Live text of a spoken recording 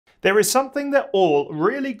There is something that all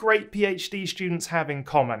really great PhD students have in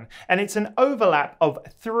common, and it's an overlap of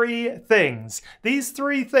three things. These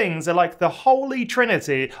three things are like the Holy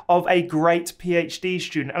Trinity of a great PhD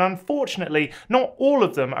student, and unfortunately, not all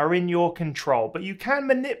of them are in your control, but you can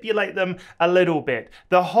manipulate them a little bit.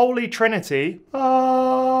 The Holy Trinity,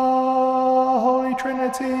 Holy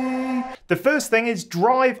Trinity. The first thing is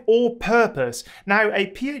drive or purpose. Now,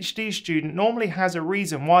 a PhD student normally has a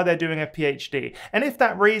reason why they're doing a PhD, and if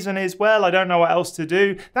that reason is, well, I don't know what else to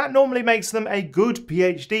do, that normally makes them a good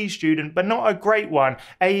PhD student, but not a great one.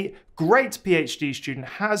 A great PhD student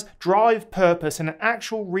has drive, purpose, and an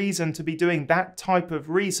actual reason to be doing that type of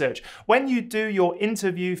research. When you do your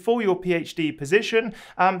interview for your PhD position,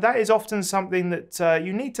 that is often something that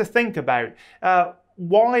you need to think about.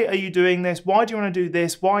 Why are you doing this? Why do you want to do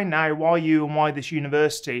this? Why now? Why you and why this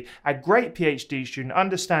university? A great PhD student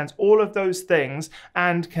understands all of those things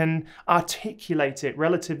and can articulate it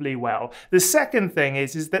relatively well. The second thing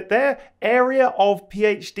is that their area of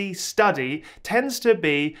PhD study tends to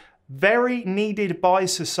be very needed by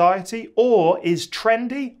society, or is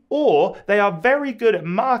trendy, or they are very good at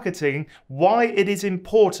marketing why it is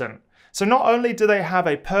important. So not only do they have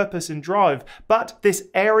a purpose and drive, but this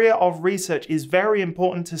area of research is very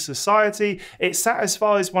important to society. It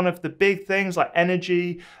satisfies one of the big things like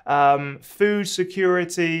energy, food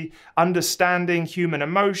security, understanding human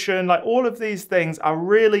emotion. Like all of these things are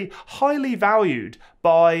really highly valued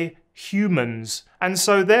by humans. And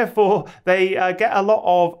so therefore they get a lot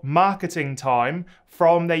of marketing time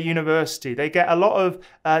from their university. They get a lot of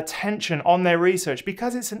attention on their research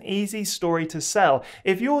because it's an easy story to sell.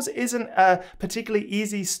 If yours isn't a particularly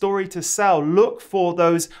easy story to sell, look for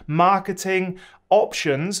those marketing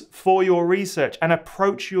options for your research and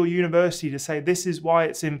approach your university to say this is why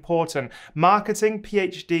it's important. Marketing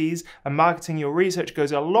PhDs and marketing your research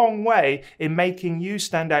goes a long way in making you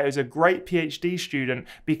stand out as a great PhD student,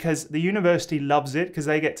 because the university loves it because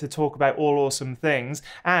they get to talk about all awesome things,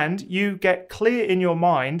 and you get clear in your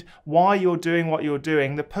mind why you're doing what you're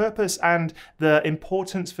doing. The purpose and the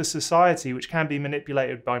importance for society, which can be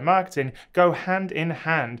manipulated by marketing, go hand in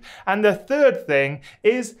hand. And the third thing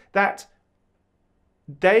is that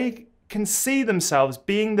they can see themselves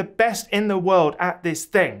being the best in the world at this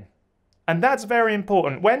thing. And that's very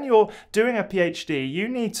important. When you're doing a PhD, you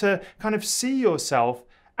need to kind of see yourself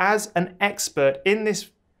as an expert in this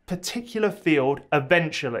particular field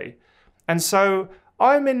eventually. And so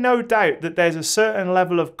I'm in no doubt that there's a certain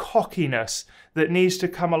level of cockiness that needs to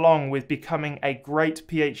come along with becoming a great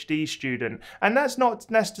PhD student. And that's not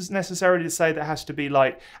necessarily to say that it has to be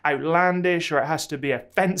like outlandish or it has to be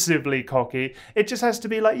offensively cocky. It just has to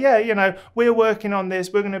be like, yeah, you know, we're working on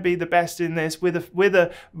this, we're going to be the best in this, we're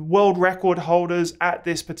the world record holders at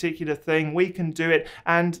this particular thing, we can do it.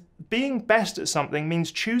 And being best at something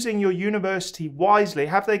means choosing your university wisely.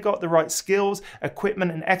 Have they got the right skills,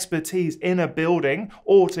 equipment, and expertise in a building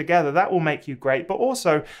all together? That will make you great. But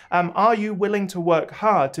also, are you willing to work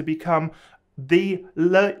hard to become the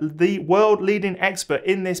world leading expert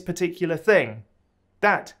in this particular thing?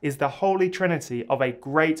 That is the Holy Trinity of a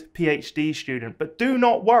great PhD student. But do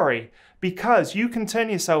not worry, because you can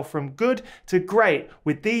turn yourself from good to great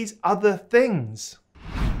with these other things.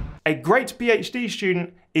 A great PhD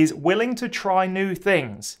student is willing to try new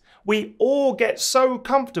things. We all get so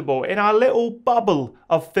comfortable in our little bubble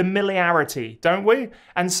of familiarity, don't we?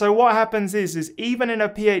 And so what happens is even in a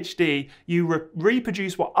PhD, you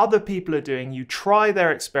reproduce what other people are doing, you try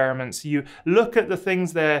their experiments, you look at the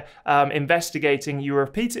things they're investigating, you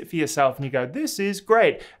repeat it for yourself, and you go, this is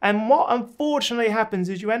great. And what unfortunately happens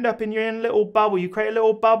is you end up in your own little bubble. You create a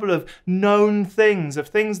little bubble of known things, of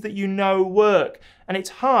things that you know work. And it's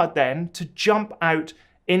hard then to jump out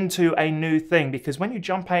into a new thing, because when you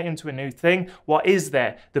jump out into a new thing, what is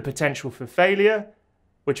there? The potential for failure,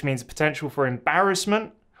 which means potential for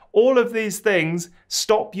embarrassment. All of these things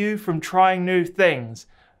stop you from trying new things.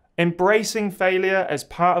 Embracing failure as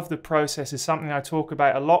part of the process is something I talk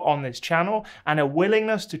about a lot on this channel, and a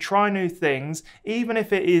willingness to try new things, even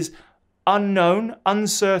if it is unknown,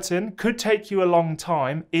 uncertain, could take you a long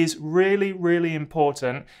time, is really, really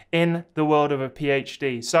important in the world of a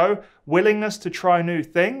PhD. So, willingness to try new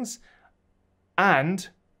things and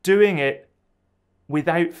doing it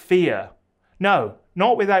without fear. No,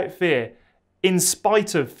 not without fear. In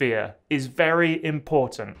spite of fear is very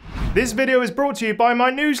important. This video is brought to you by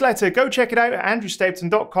my newsletter. Go check it out at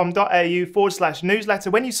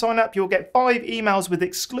andrewstapleton.com.au/newsletter. When you sign up, you'll get 5 emails with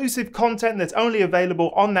exclusive content that's only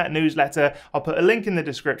available on that newsletter. I'll put a link in the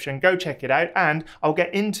description. Go check it out, and I'll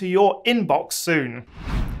get into your inbox soon.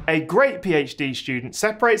 A great PhD student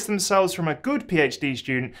separates themselves from a good PhD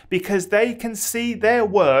student because they can see their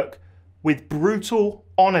work with brutal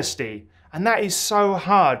honesty. And that is so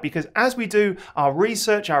hard because as we do our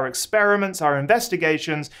research, our experiments, our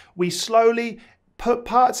investigations, we slowly put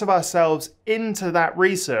parts of ourselves into that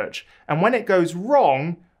research. And when it goes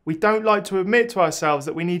wrong, we don't like to admit to ourselves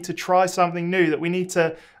that we need to try something new, that we need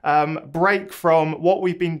to break from what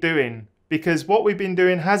we've been doing. Because what we've been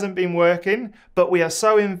doing hasn't been working, but we are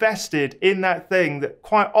so invested in that thing that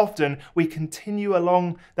quite often we continue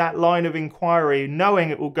along that line of inquiry knowing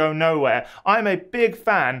it will go nowhere. I'm a big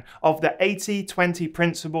fan of the 80-20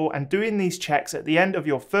 principle and doing these checks at the end of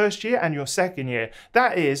your first year and your second year.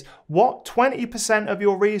 That is, what 20% of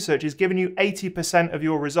your research is giving you 80% of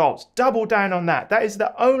your results. Double down on that. That is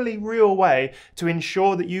the only real way to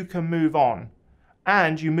ensure that you can move on.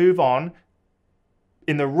 And you move on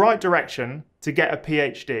in the right direction to get a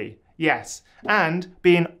PhD. Yes, and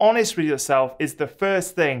being honest with yourself is the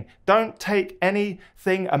first thing. Don't take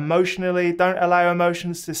anything emotionally. Don't allow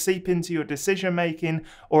emotions to seep into your decision making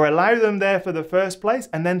or allow them there for the first place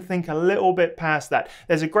and then think a little bit past that.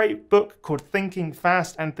 There's a great book called Thinking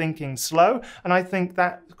Fast and Thinking Slow, and I think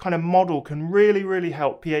that kind of model can really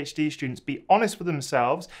help PhD students be honest with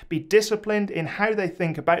themselves, be disciplined in how they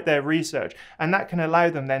think about their research, and that can allow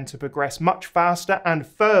them then to progress much faster and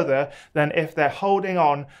further than if they're holding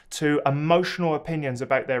on to emotional opinions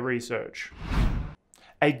about their research.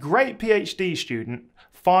 A great PhD student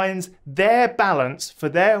finds their balance for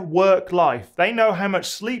their work life. They know how much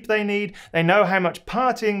sleep they need, they know how much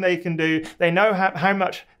partying they can do, they know how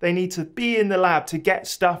much they need to be in the lab to get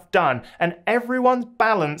stuff done. And everyone's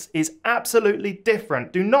balance is absolutely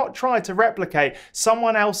different. Do not try to replicate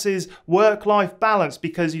someone else's work-life balance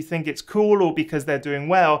because you think it's cool or because they're doing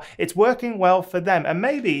well. It's working well for them, and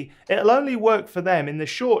maybe it'll only work for them in the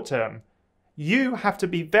short term. You have to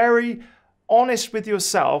be very honest with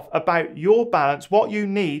yourself about your balance, what you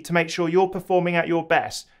need to make sure you're performing at your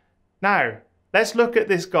best. Now, let's look at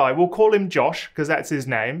this guy. We'll call him Josh because that's his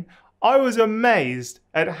name. I was amazed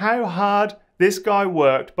at how hard this guy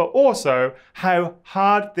worked, but also how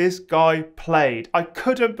hard this guy played. I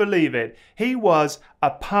couldn't believe it. He was a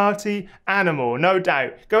party animal, no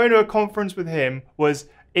doubt. Going to a conference with him was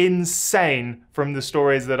insane from the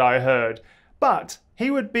stories that I heard. But he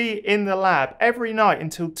would be in the lab every night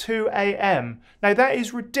until 2 a.m. Now that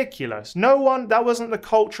is ridiculous. That wasn't the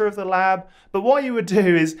culture of the lab, but what you would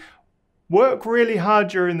do is work really hard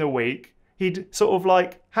during the week. He'd sort of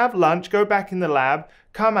like have lunch, go back in the lab,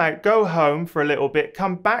 come out, go home for a little bit,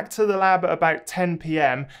 come back to the lab at about 10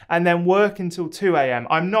 p.m. and then work until 2 a.m.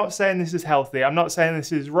 I'm not saying this is healthy, I'm not saying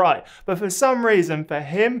this is right, but for some reason for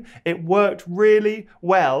him, it worked really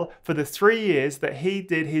well for the 3 years that he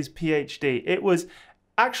did his PhD. It was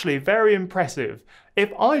actually very impressive.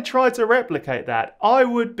 If I tried to replicate that, I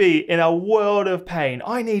would be in a world of pain.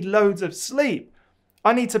 I need loads of sleep.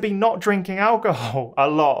 I need to be not drinking alcohol a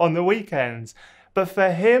lot on the weekends. But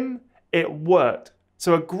for him, it worked.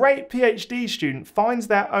 So a great PhD student finds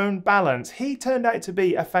their own balance. He turned out to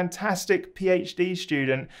be a fantastic PhD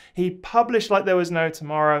student. He published like there was no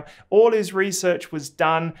tomorrow. All his research was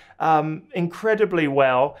done incredibly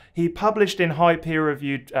well. He published in high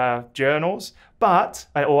peer-reviewed journals,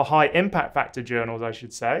 or high impact factor journals, I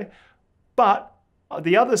should say. But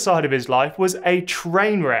the other side of his life was a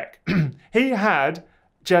train wreck. He had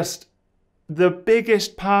just the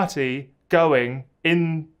biggest party going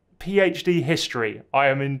in PhD history. I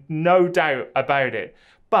am in no doubt about it.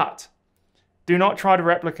 But do not try to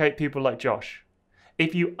replicate people like Josh.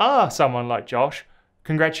 If you are someone like Josh,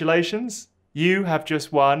 congratulations, you have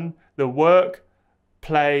just won the work,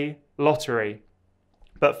 play lottery.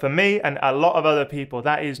 But for me and a lot of other people,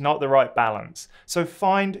 that is not the right balance. So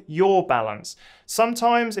find your balance.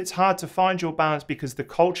 Sometimes it's hard to find your balance because the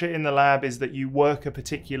culture in the lab is that you work a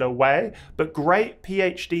particular way, but great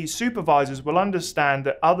PhD supervisors will understand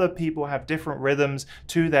that other people have different rhythms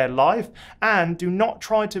to their life, and do not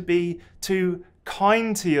try to be too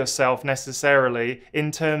kind to yourself necessarily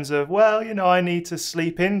in terms of, well, you know, I need to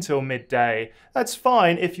sleep in till midday. That's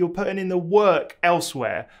fine if you're putting in the work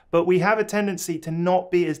elsewhere, but we have a tendency to not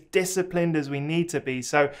be as disciplined as we need to be.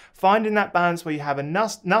 So finding that balance where you have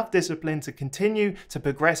enough discipline to continue to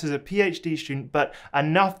progress as a PhD student, but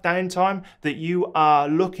enough downtime that you are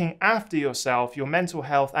looking after yourself, your mental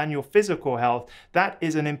health and your physical health, that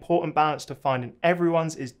is an important balance to find, and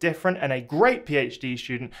everyone's is different, and a great PhD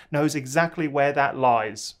student knows exactly where that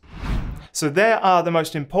lies. So there are the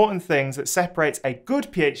most important things that separates a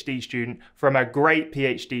good PhD student from a great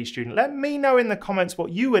PhD student. Let me know in the comments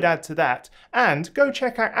what you would add to that, and go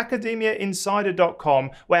check out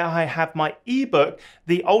academiainsider.com, where I have my ebook,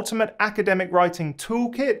 The Ultimate Academic Writing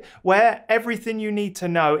Toolkit, where everything you need to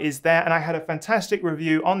know is there. And I had a fantastic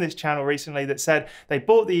review on this channel recently that said they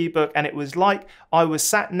bought the ebook and it was like I was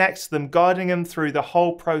sat next to them, guiding them through the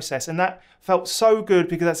whole process, and that felt so good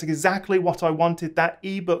because that's exactly what I wanted that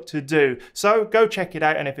ebook to do. So go check it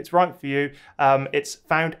out, and if it's right for you, it's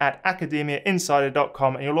found at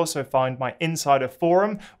academiainsider.com, and you'll also find my Insider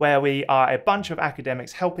Forum, where we are a bunch of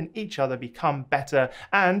academics helping each other become better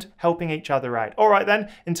and helping each other out. All right then,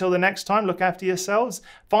 until the next time, look after yourselves,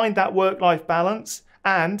 find that work-life balance,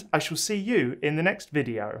 and I shall see you in the next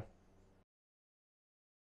video.